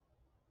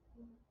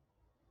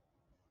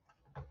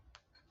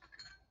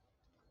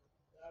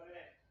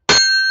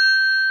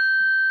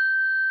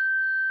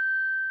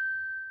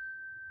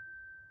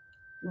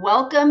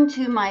Welcome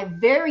to my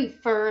very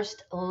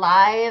first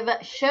live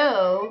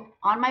show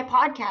on my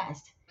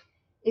podcast.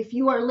 If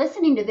you are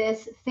listening to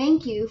this,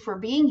 thank you for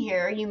being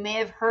here. You may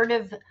have heard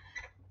of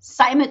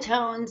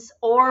CymaTones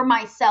or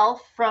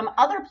myself from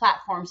other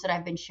platforms that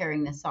I've been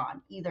sharing this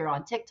on, either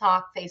on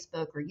TikTok,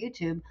 Facebook, or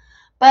YouTube.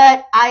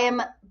 But I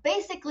am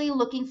basically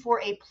looking for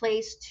a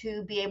place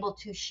to be able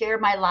to share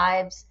my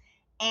lives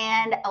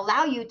and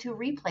allow you to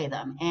replay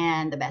them.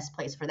 And the best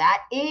place for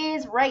that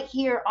is right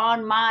here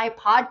on my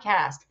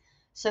podcast.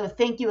 So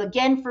thank you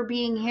again for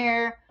being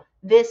here.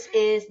 This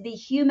is the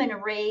Human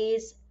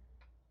Rays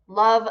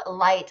Love,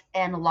 Light,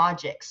 and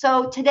Logic.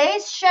 So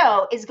today's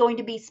show is going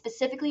to be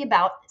specifically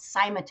about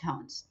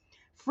CymaTones,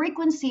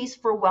 frequencies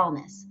for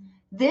wellness.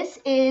 This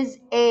is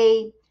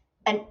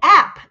an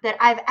app that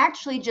I've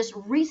actually just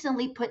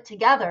recently put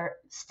together,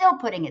 still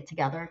putting it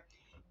together.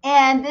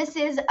 And this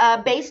is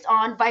based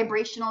on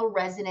vibrational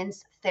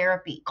resonance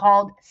therapy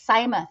called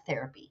Cyma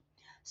therapy.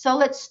 So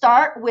let's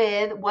start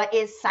with what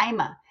is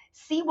Cyma.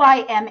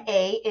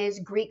 CYMA is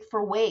Greek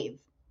for wave.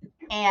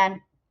 And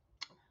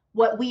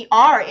what we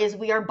are is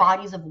we are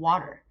bodies of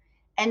water.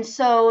 And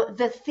so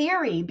the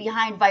theory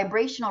behind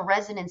vibrational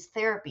resonance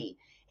therapy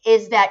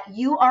is that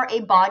you are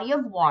a body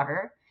of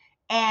water,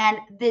 and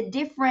the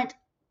different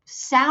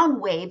sound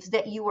waves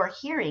that you are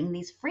hearing,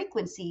 these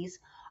frequencies,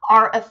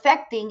 are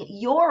affecting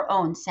your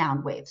own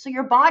sound waves. So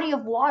your body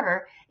of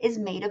water is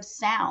made of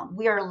sound.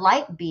 We are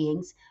light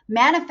beings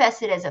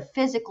manifested as a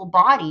physical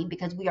body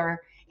because we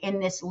are in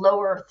this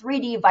lower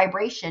 3D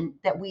vibration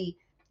that we,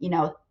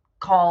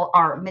 call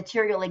our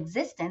material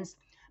existence.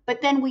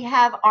 But then we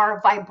have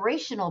our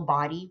vibrational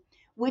body,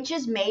 which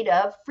is made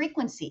of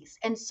frequencies.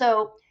 And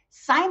so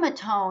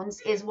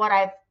CymaTones is what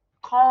I've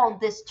called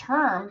this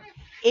term.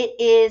 It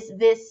is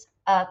this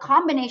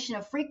combination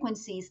of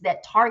frequencies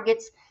that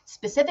targets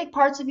specific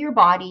parts of your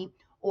body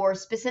or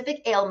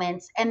specific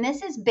ailments. And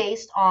this is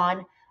based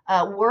on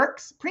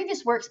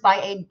previous works by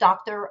a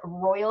Dr.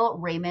 Royal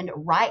Raymond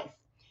Rife.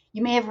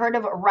 You may have heard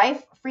of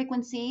Rife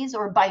frequencies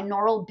or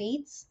binaural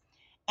beats.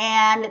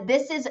 And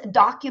this is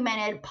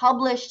documented,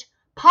 published,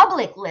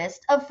 public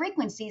list of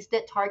frequencies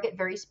that target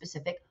very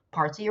specific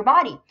parts of your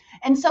body.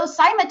 And so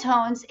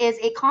CymaTones is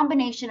a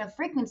combination of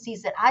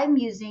frequencies that I'm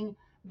using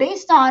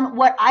based on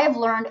what I've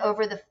learned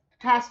over the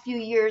past few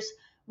years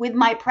with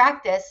my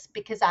practice,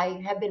 because I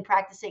have been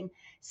practicing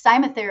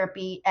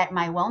cymatherapy at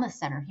my wellness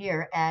center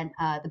here in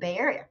the Bay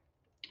Area.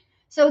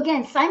 So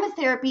again,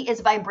 cymatherapy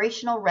is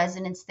vibrational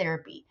resonance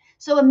therapy.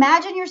 So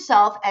imagine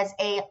yourself as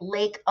a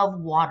lake of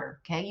water,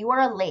 okay? You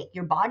are a lake.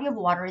 Your body of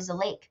water is a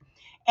lake.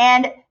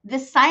 And the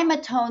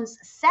CymaTones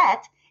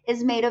set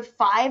is made of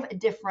 5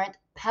 different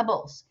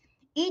pebbles.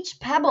 Each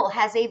pebble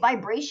has a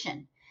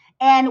vibration.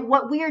 And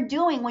what we are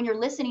doing when you're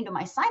listening to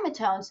my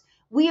CymaTones,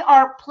 we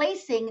are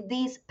placing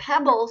these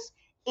pebbles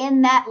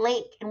in that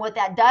lake. And what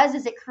that does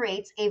is it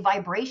creates a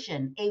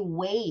vibration, a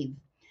wave.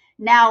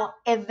 Now,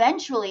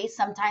 eventually,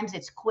 sometimes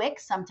it's quick,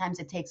 sometimes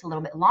it takes a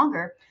little bit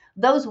longer.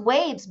 Those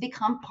waves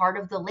become part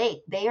of the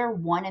lake. They are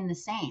one and the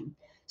same.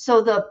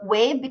 So the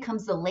wave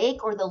becomes the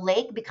lake, or the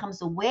lake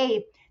becomes a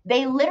wave.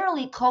 They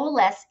literally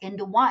coalesce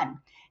into one.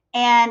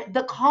 And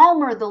the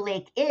calmer the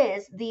lake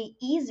is, the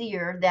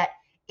easier that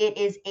it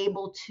is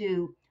able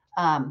to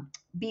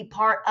be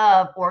part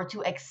of, or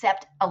to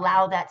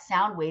allow that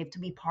sound wave to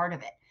be part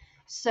of it.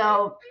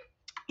 So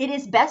it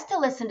is best to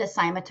listen to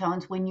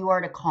CymaTones when you are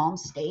in a calm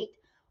state,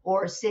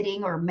 or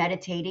sitting or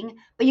meditating,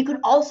 but you can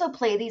also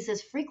play these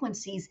as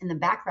frequencies in the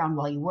background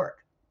while you work.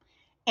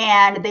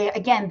 And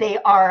they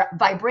are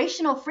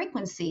vibrational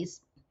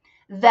frequencies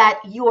that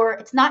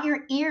it's not your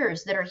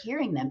ears that are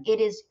hearing them.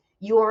 It is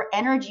your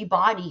energy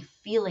body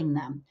feeling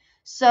them.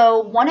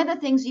 So one of the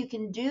things you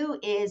can do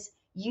is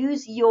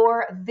use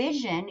your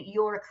vision,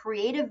 your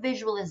creative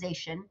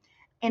visualization.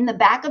 In the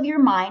back of your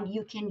mind,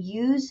 you can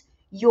use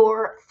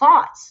your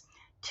thoughts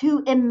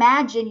to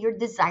imagine your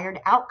desired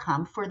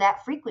outcome for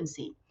that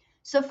frequency.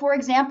 So for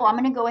example, I'm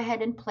going to go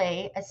ahead and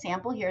play a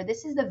sample here.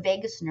 This is the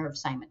vagus nerve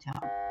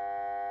cymatone.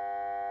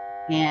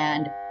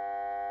 And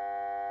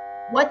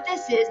what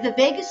this is, the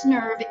vagus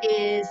nerve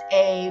is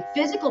a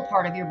physical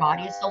part of your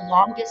body. It's the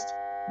longest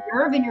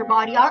nerve in your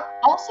body,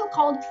 also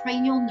called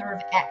cranial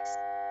nerve X.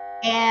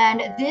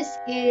 And this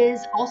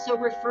is also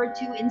referred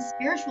to in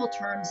spiritual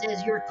terms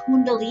as your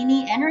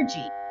Kundalini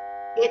energy.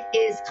 It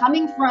is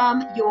coming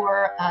from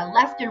your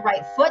left and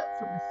right foot,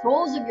 from the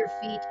soles of your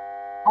feet,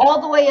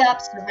 all the way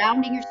up,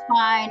 surrounding your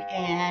spine,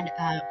 and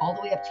all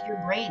the way up to your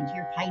brain, to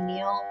your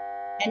pineal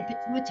and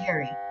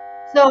pituitary.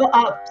 So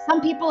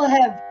some people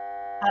have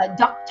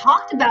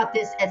talked about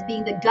this as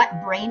being the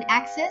gut-brain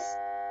axis,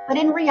 but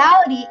in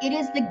reality, it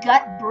is the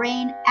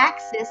gut-brain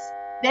axis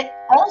that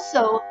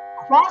also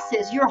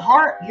crosses your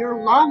heart,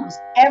 your lungs,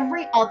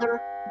 every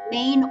other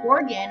main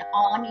organ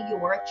on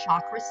your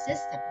chakra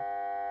system.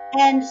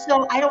 And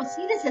so I don't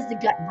see this as the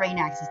gut-brain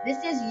axis.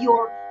 This is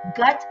your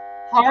gut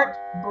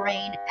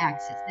heart-brain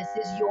axis. This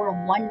is your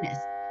oneness.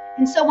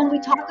 And so when we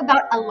talk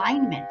about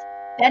alignment,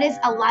 that is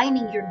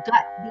aligning your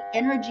gut, the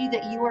energy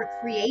that you are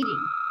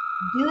creating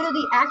due to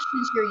the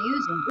actions you're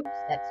using. Oops,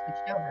 that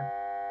switched over.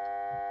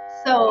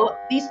 So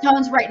these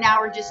tones right now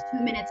are just 2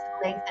 minutes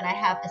in length, and I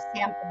have a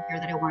sample here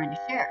that I wanted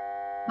to share.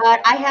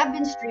 But I have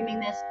been streaming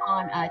this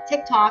on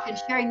TikTok and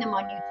sharing them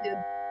on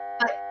YouTube.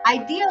 But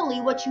ideally,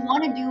 what you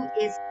want to do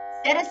is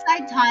set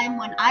aside time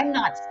when I'm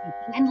not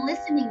speaking and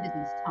listening to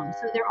these tones.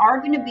 So there are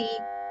going to be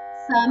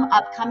some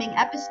upcoming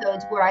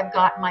episodes where I've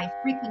got my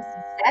frequency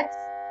sets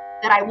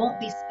that I won't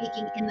be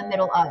speaking in the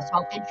middle of. So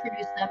I'll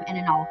introduce them and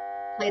then I'll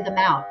play them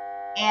out.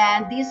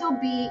 And these will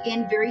be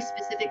in very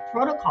specific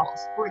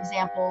protocols. For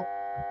example,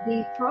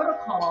 the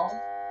protocol,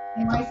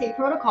 and when I say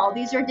protocol,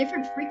 these are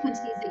different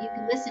frequencies that you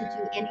can listen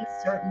to in a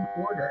certain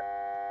order.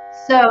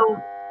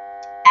 So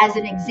as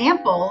an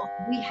example,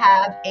 we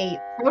have a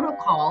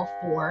protocol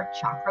for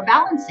chakra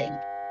balancing.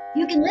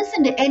 You can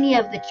listen to any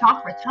of the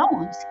chakra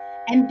tones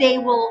and they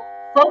will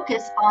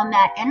focus on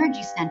that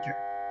energy center.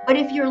 But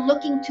if you're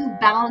looking to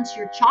balance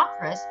your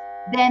chakras,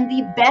 then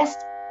the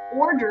best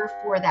order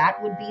for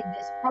that would be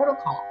this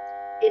protocol.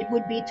 It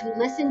would be to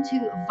listen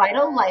to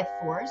vital life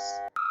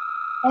force,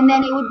 and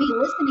then it would be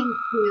listening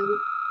to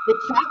the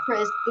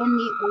chakras in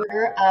the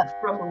order of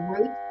from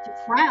root to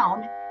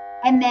crown,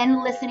 and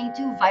then listening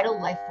to vital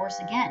life force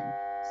again.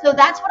 So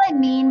that's what I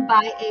mean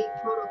by a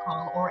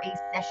protocol or a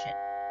session.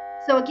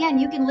 So again,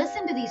 you can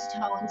listen to these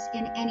tones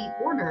in any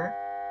order.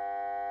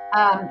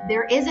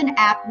 There is an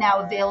app now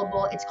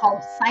available. It's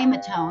called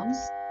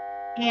CymaTones,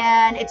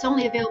 and it's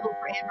only available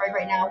for Android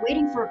right now,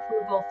 waiting for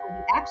approval for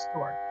the App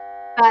Store.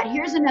 But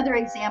here's another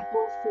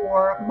example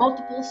for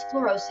multiple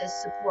sclerosis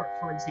support,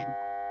 for example.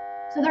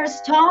 So there's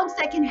tones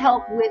that can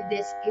help with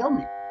this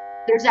ailment.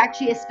 There's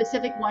actually a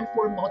specific one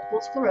for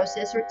multiple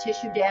sclerosis or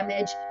tissue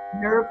damage,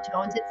 nerve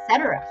tones,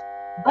 etc.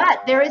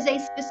 But there is a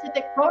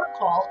specific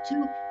protocol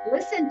to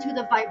listen to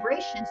the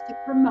vibrations to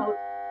promote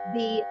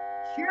the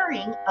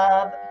curing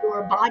of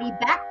your body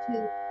back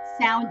to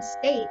sound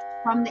state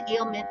from the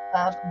ailment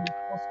of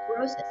multiple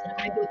sclerosis. And I'm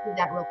going to go through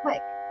that real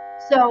quick.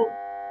 So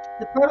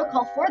the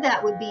protocol for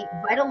that would be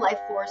vital life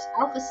force,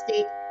 alpha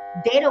state,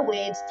 data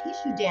waves,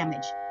 tissue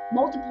damage,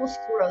 multiple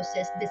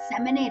sclerosis,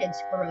 disseminated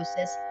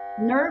sclerosis,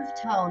 nerve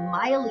tone,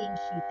 myelin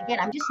sheath. Again,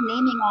 I'm just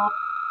naming off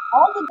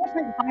all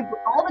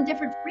the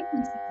different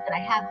frequencies that I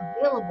have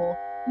available.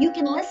 You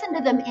can listen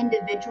to them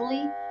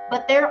individually,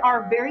 but there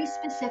are very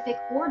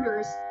specific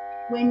orders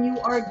when you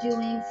are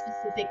doing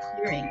specific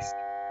clearings.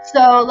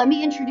 So let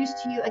me introduce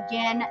to you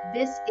again,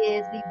 this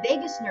is the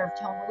vagus nerve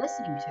tone we're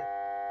listening to.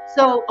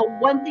 So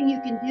one thing you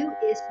can do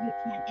is you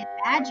can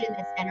imagine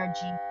this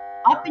energy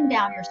up and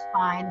down your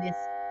spine,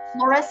 this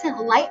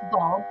fluorescent light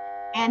bulb,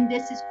 and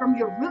this is from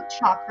your root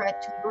chakra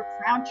to your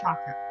crown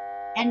chakra.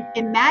 And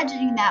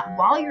imagining that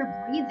while you're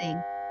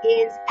breathing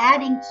is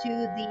adding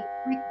to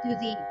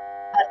the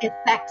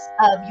effects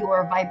of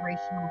your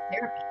vibrational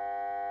therapy.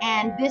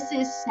 And this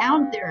is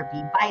sound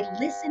therapy. By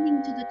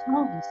listening to the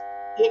tones,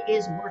 it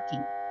is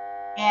working.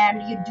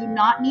 And you do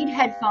not need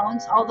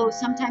headphones, although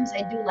sometimes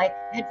I do like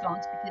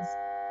headphones because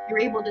you're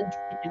able to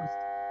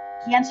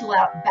cancel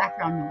out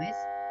background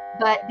noise.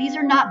 But these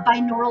are not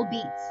binaural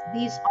beats.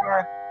 These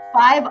are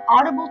 5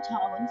 audible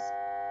tones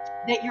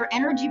that your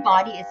energy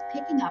body is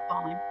picking up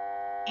on.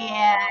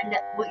 And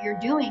what you're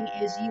doing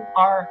is you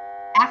are,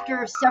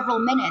 after several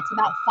minutes,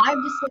 about 5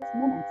 to 6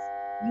 minutes,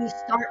 you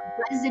start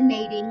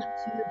resonating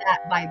to that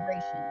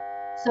vibration.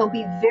 So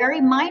be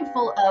very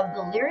mindful of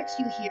the lyrics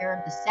you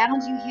hear, the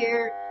sounds you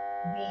hear,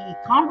 the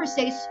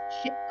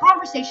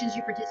conversations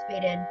you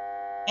participate in,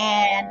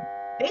 and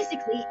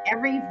basically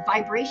every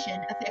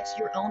vibration affects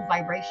your own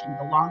vibration.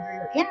 The longer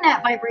you're in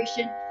that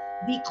vibration,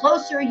 the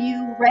closer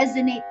you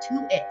resonate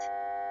to it.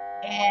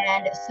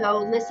 And so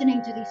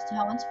listening to these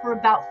tones for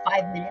about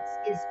 5 minutes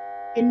is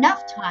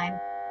enough time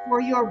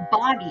for your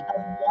body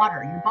of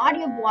water. Your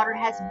body of water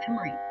has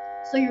memory.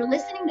 So you're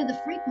listening to the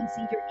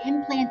frequency, you're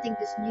implanting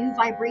this new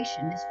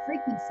vibration, this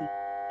frequency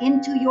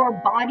into your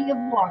body of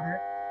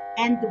water,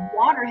 and the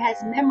water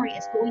has memory.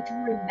 It's going to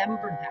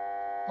remember that.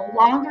 The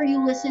longer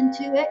you listen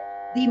to it,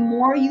 the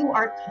more you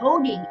are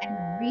coding and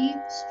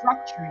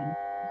restructuring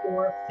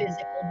your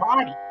physical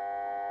body.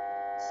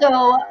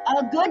 So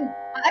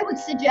I would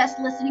suggest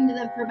listening to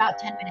them for about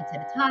 10 minutes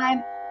at a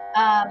time.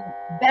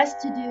 Best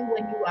to do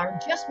when you are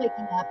just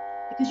waking up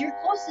because you're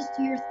closest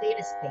to your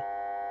theta state.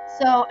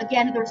 So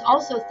again, there's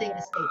also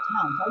theta state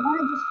tones. I want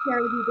to just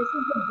share with you, this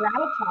is the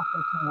brow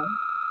chakra tone,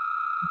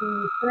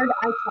 the third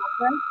eye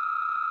chakra.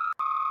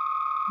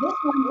 This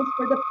one is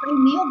for the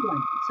pineal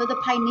gland. So the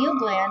pineal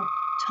gland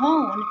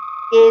tone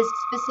is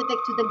specific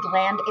to the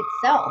gland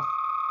itself.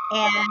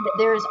 And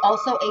there's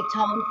also a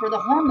tone for the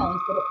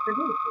hormones that it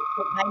produces.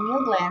 So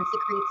pineal gland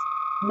secretes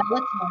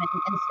melatonin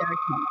and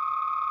serotonin.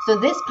 So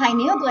this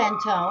pineal gland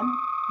tone,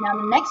 now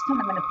the next tone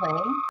I'm going to play,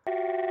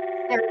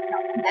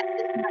 serotonin, that's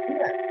this one right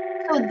here.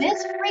 So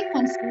this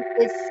frequency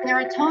is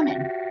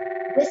serotonin.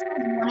 This is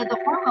one of the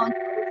hormones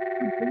that is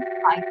produced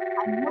by the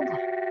pineal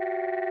gland.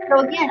 So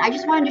again, I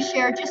just wanted to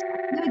share just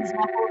a few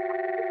examples of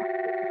the different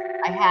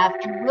frequencies I have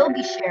and will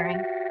be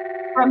sharing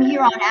from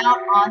here on out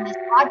on this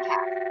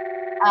podcast.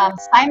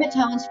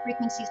 CymaTones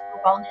Frequencies for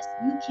Wellness.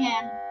 You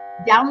can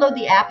download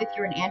the app if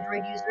you're an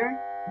Android user.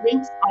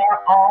 Links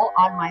are all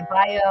on my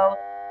bio.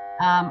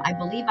 I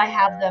believe I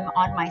have them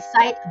on my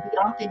site,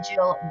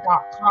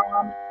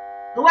 biancajill.com.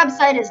 The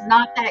website is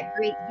not that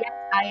great yet.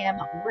 I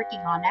am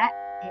working on that.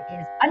 It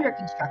is under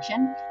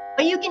construction,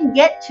 but you can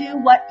get to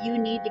what you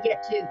need to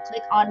get to.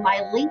 Click on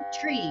my link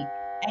tree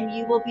and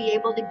you will be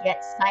able to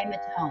get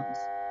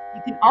CymaTones.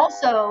 You can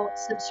also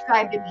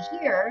subscribe to me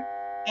here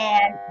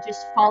and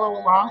just follow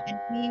along, and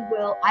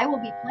I will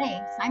be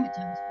playing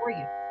CymaTones for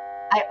you.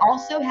 I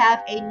also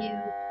have a new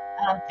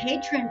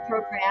patron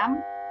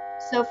program.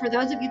 So for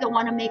those of you that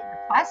want to make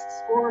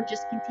requests or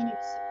just continue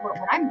to support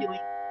what I'm doing,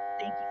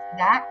 thank you for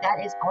that.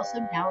 That is also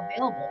now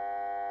available.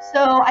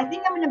 So I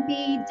think I'm going to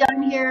be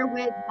done here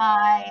with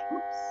my,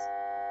 oops,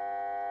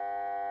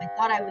 I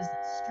thought I was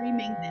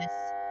streaming this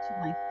to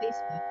my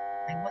Facebook.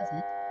 I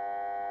wasn't.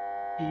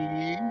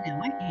 And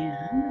now I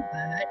am,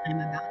 but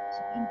I'm about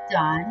to be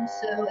done.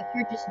 So if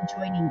you're just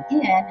joining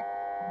in,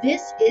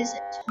 this is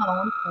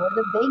tone for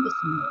the vagus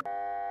nerve.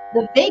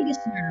 The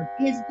vagus nerve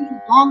is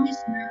the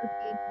longest nerve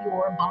in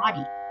your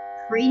body.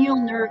 Cranial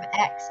nerve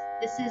X.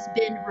 This has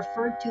been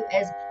referred to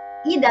as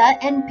Ida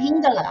and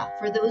Pingala.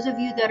 For those of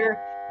you that are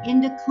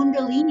into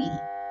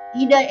Kundalini,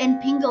 Ida and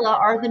Pingala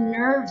are the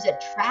nerves that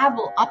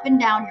travel up and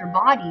down your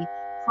body,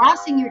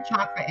 crossing your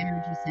chakra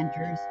energy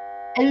centers,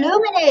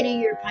 illuminating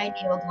your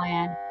pineal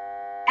gland,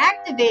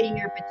 activating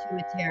your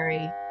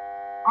pituitary.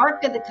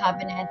 Arc of the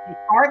covenant, the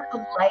arc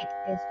of light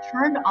is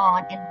turned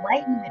on,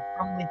 enlightenment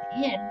from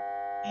within,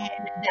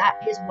 and that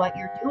is what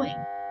you're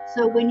doing.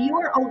 So when you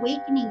are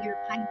awakening your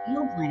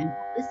pineal gland,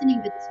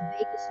 listening to this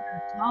vagus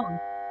nerve tone,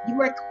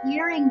 you are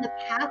clearing the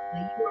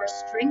pathway, you are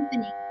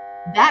strengthening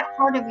that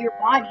part of your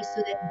body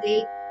so that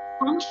they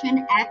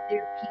function at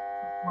their peak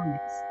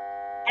performance.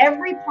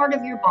 Every part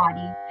of your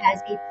body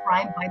has a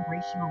prime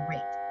vibrational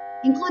rate,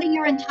 including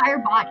your entire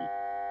body.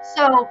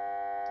 So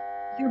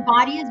your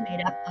body is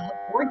made up of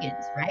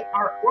organs, right?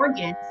 Our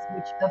organs,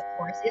 which of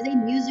course is a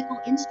musical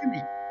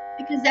instrument,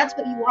 because that's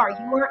what you are.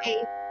 You are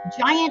a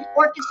giant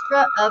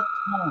orchestra of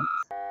tones.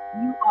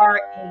 You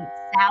are a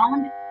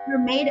sound. You're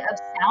made of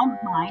sound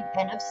mind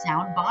and of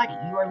sound body.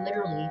 You are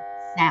literally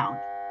sound.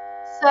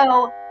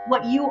 So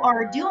what you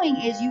are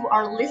doing is you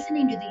are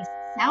listening to these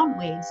sound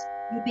waves.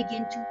 You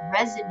begin to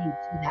resonate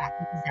to that,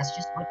 because that's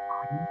just what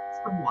bodies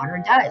of water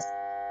does.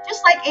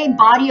 Just like a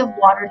body of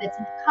water that's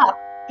in a cup,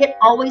 it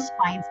always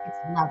finds its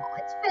level,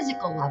 its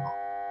physical level.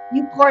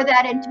 You pour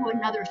that into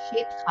another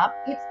shaped cup,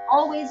 it's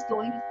always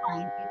going to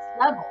find its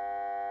level.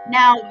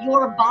 Now,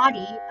 your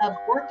body of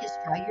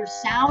orchestra, your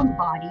sound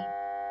body,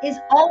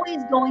 is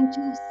always going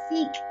to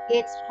seek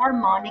its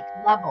harmonic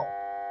level.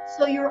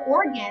 So your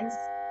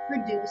organs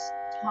produce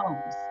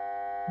tones.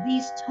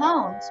 These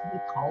tones, we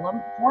call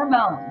them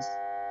hormones.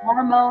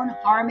 Hormone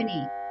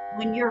harmony.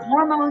 When your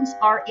hormones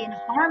are in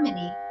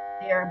harmony,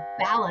 they're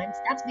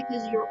balanced. That's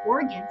because your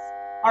organs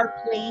are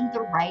playing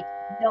the right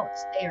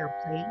notes. They are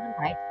playing the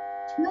right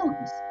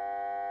tunes.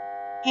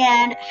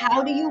 And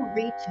how do you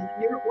retune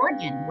your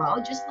organ?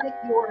 Well, just like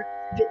your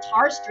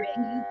guitar string,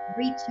 you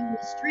retune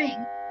the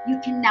string, you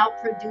can now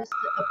produce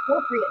the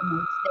appropriate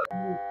notes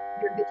that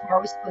your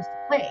guitar was supposed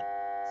to play.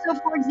 So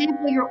for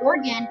example, your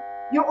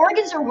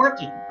organs are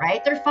working,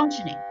 right? They're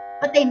functioning,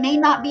 but they may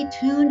not be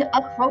tuned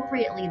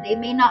appropriately. They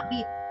may not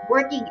be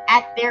working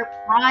at their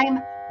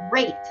prime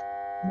rate,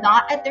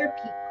 not at their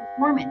peak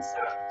performance.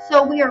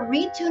 So we are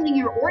retuning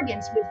your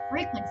organs with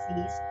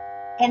frequencies,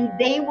 and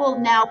they will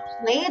now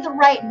play the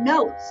right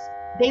notes.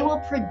 They will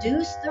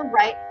produce the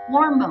right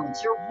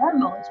hormones. Your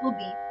hormones will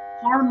be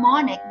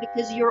harmonic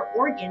because your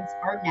organs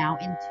are now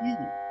in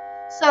tune.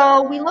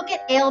 So we look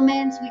at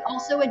ailments. We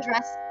also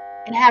address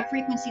and have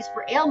frequencies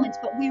for ailments,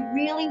 but we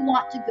really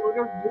want to go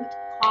to root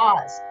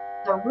cause.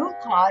 The root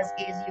cause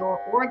is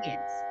your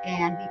organs,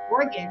 and the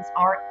organs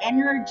are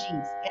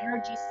energies,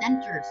 energy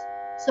centers.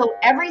 So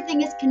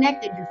everything is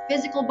connected, your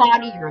physical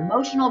body, your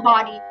emotional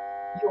body,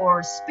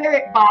 your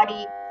spirit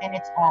body, and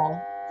it's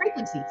all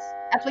frequencies.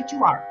 That's what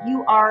you are.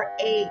 You are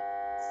a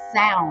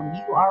sound.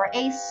 You are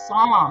a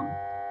song.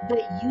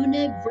 The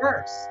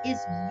universe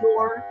is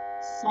your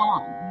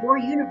song. Your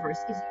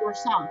universe is your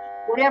song.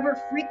 Whatever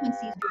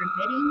frequencies you're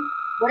emitting,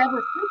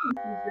 whatever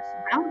frequencies you're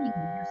surrounding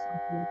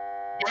yourself with,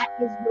 that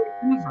is your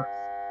universe.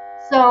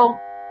 So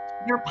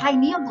your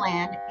pineal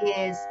gland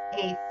is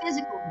a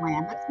physical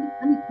gland. Let me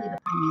play the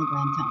pineal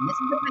gland tone. This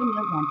is the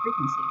pineal gland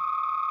frequency.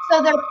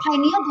 So the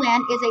pineal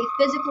gland is a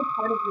physical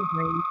part of your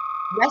brain,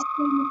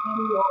 resting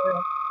in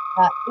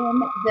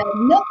the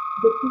nook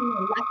between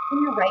your left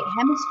and your right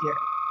hemisphere,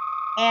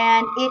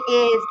 and it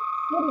is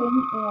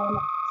sitting in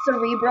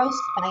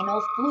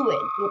cerebrospinal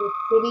fluid. It is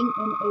sitting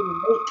in a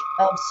lake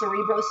of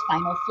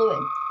cerebrospinal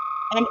fluid.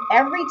 And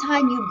every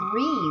time you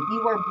breathe,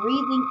 you are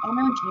breathing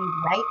energy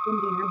right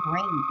into your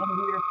brain,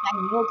 into your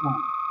pineal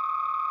gland.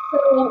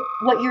 So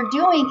what you're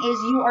doing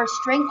is you are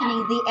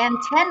strengthening the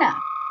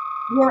antenna.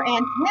 Your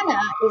antenna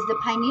is the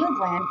pineal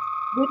gland,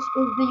 which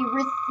is the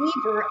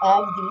receiver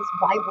of these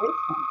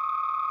vibrations.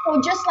 So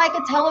just like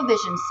a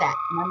television set,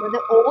 remember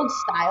the old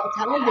style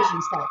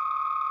television set,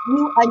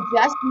 you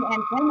adjust the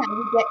antenna,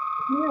 you get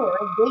clearer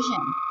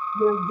vision.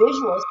 your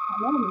visuals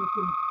come in, you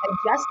can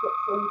adjust it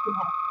so you can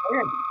have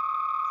clarity.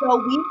 So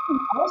we can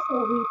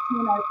also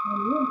retune our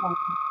pineal gland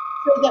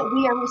so that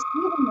we are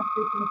receiving the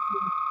frequency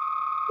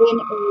in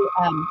a,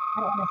 I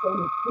don't want to say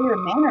in a clear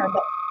manner,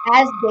 but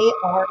as they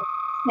are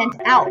sent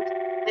out,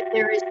 that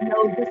there is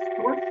no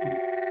distortion.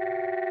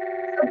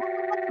 So this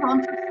is the tone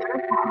for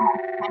serotonin.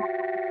 I'm kind of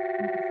putting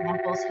some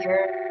examples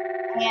here.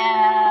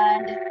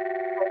 And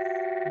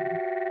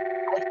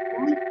I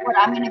think what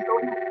I'm going to go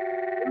ahead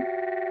and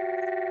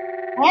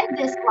end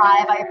this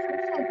live. I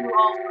appreciate you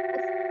all for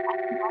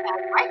listening.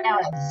 Right now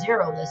I have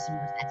 0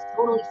 listeners. That's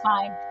totally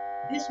fine.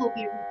 This will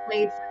be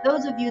replayed for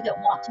those of you that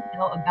want to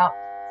know about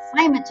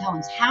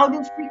CymaTones. How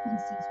do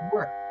frequencies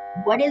work?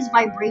 What is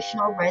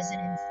vibrational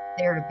resonance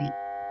therapy?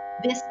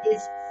 This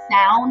is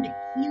sound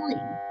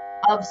healing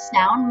of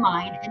sound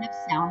mind and of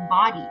sound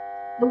body.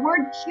 The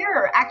word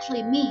cure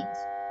actually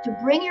means to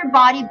bring your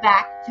body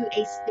back to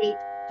a state,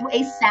 to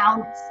a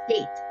sound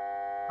state.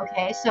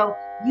 Okay, so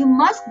you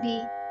must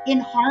be in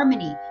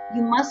harmony.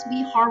 You must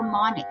be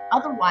harmonic.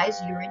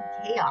 Otherwise, you're in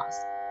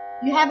chaos.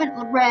 You haven't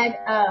read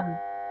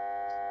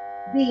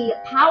The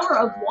Power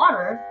of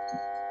Water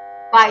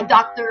by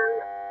Dr.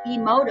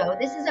 Emoto.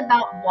 This is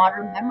about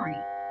water memory.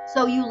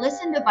 So you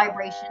listen to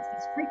vibrations.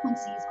 These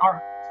frequencies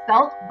are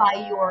felt by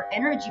your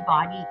energy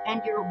body,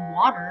 and your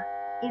water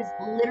is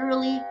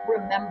literally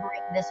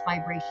remembering this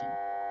vibration.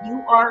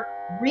 You are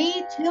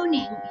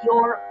retuning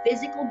your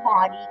physical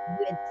body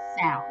with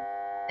sound.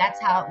 That's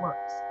how it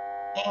works.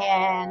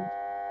 And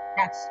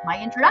that's my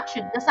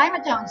introduction to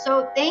CymaTones.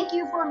 So thank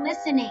you for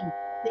listening.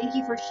 Thank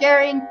you for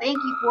sharing.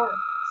 Thank you for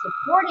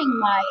supporting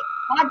my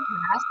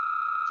podcast.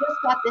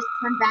 Just got this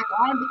turned back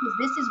on because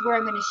this is where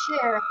I'm going to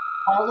share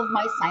all of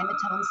my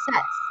CymaTone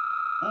sets.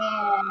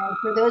 And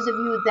for those of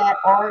you that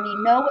already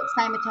know what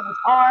CymaTones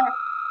are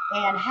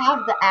and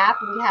have the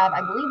app,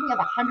 I believe we have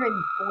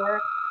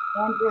 104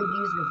 Android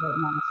users right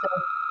now. So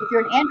if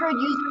you're an Android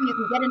user, you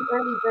can get an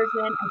early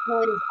version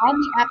until it is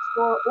on the App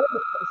Store or the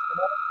Play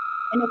Store.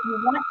 And if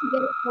you want to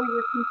get it for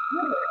your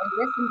computer and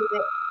listen to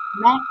it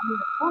not on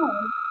your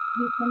phone,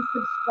 you can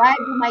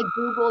subscribe to my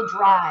Google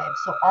Drive.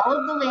 So all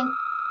of the links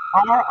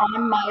are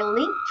on my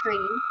link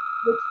tree,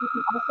 which you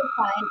can also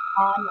find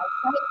on my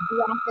site,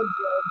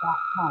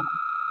 biancajill.com.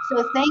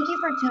 So thank you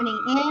for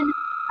tuning in.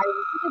 I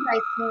will see you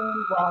guys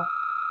soon. Well,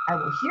 I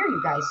will hear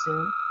you guys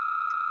soon.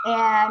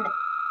 And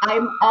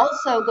I'm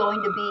also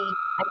going to be,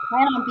 I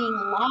plan on being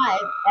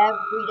live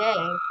every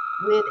day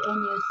with a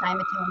new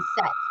CymaTone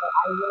set. So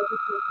I will be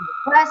taking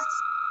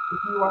requests. If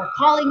you are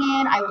calling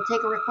in, I will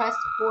take a request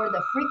for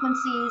the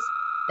frequencies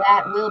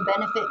that will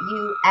benefit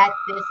you at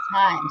this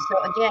time.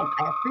 So again,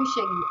 I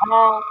appreciate you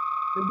all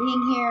for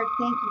being here.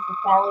 Thank you for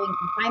following. You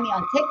can find me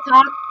on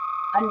TikTok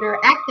under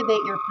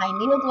Activate Your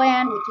Pineal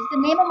Gland, which is the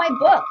name of my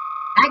book.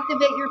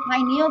 Activate Your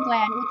Pineal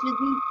Gland, which is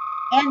the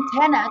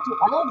antenna to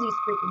all of these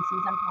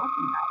frequencies I'm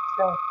talking about.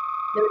 So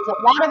there's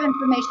a lot of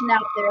information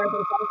out there.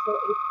 There's also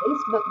a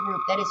Facebook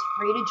group that is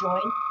free to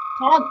join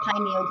called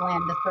Pineal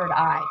Gland, the Third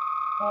Eye.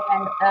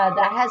 And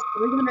that has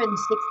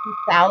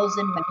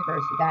 360,000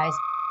 members, you guys.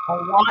 A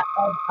lot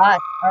of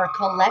us, our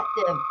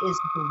collective is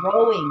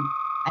growing.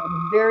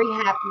 I'm very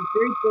happy,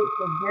 very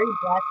grateful, very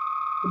blessed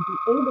to be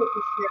able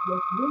to share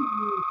this with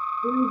you,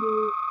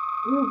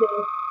 through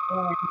this,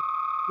 and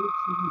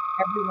reaching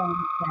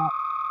everyone that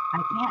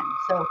I can.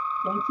 So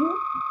thank you,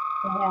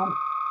 and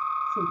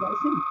see you guys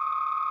soon.